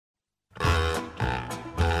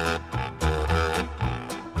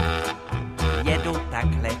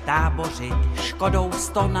takhle tábořit, škodou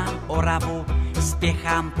 100 na Oravu,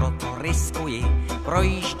 spěchám, proto riskuji,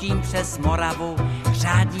 projíždím přes Moravu,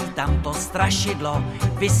 řádí tam to strašidlo,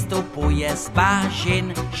 vystupuje z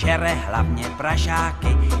Bažin, žere hlavně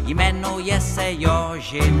Pražáky, jmenuje se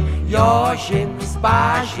Jožin. Jožin z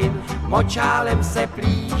Bažin, močálem se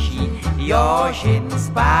blíží, Jožin z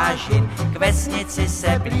Bažin, k vesnici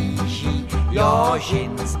se blíží,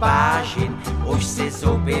 Jožin z Bažin, už si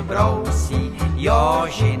zuby brousí,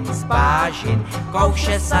 Jožin z Bažin,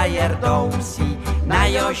 kouše sa jerdousí, na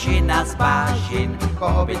Jožina z Bažin,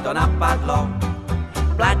 koho by to napadlo,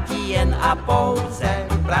 platí jen a pouze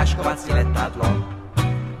práškovací letadlo.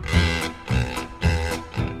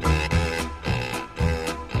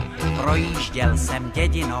 Projížděl jsem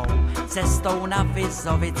dědinou, cestou na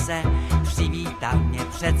Vizovice, přivítal mě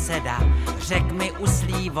předseda, řek mi u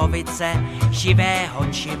Slívovice, živého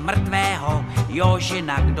či mrtvého,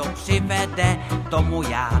 Jožina kdo přivede, tomu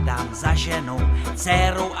já dám za ženu,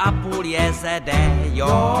 dceru a půl jezede.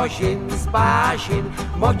 Jožin z Bažin,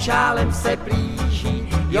 močálem se blíží,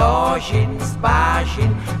 Jožin z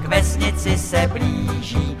Bažin, k vesnici se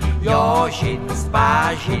blíží, Jožin z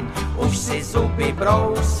Bažin, už si zuby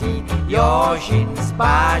brousí, Jožin z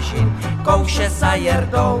Bažin, kouše sa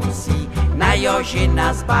jerdousí, na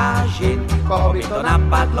Jožina z Bažin, koho by to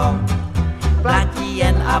napadlo, platí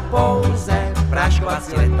jen a pouze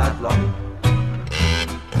práškovací letadlo.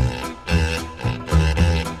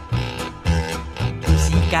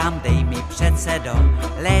 Říkám, dej mi předsedo,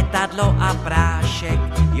 létadlo a prášek,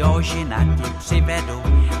 Jožina ti přivedu,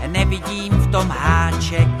 nevidím v tom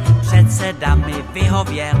háček, předseda mi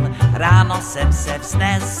vyhověl, ráno jsem se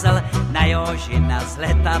vznesl, na Jožina z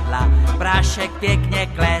letadla, prášek pěkně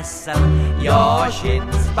klesl. Jožin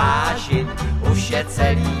z Bažin, už je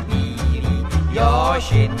celý bílý,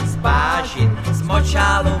 Jožin z Bažin, z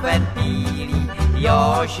močálu ven pílí,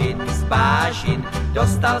 Jožin z Bažin,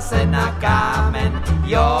 dostal se na kámen,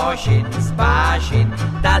 Jožin z Bažin,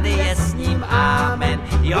 tady je s ním amen,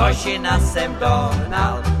 Jožina jsem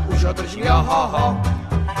dohnal, už ho držím, johoho,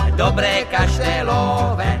 dobré každé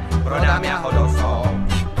love, prodám já ho do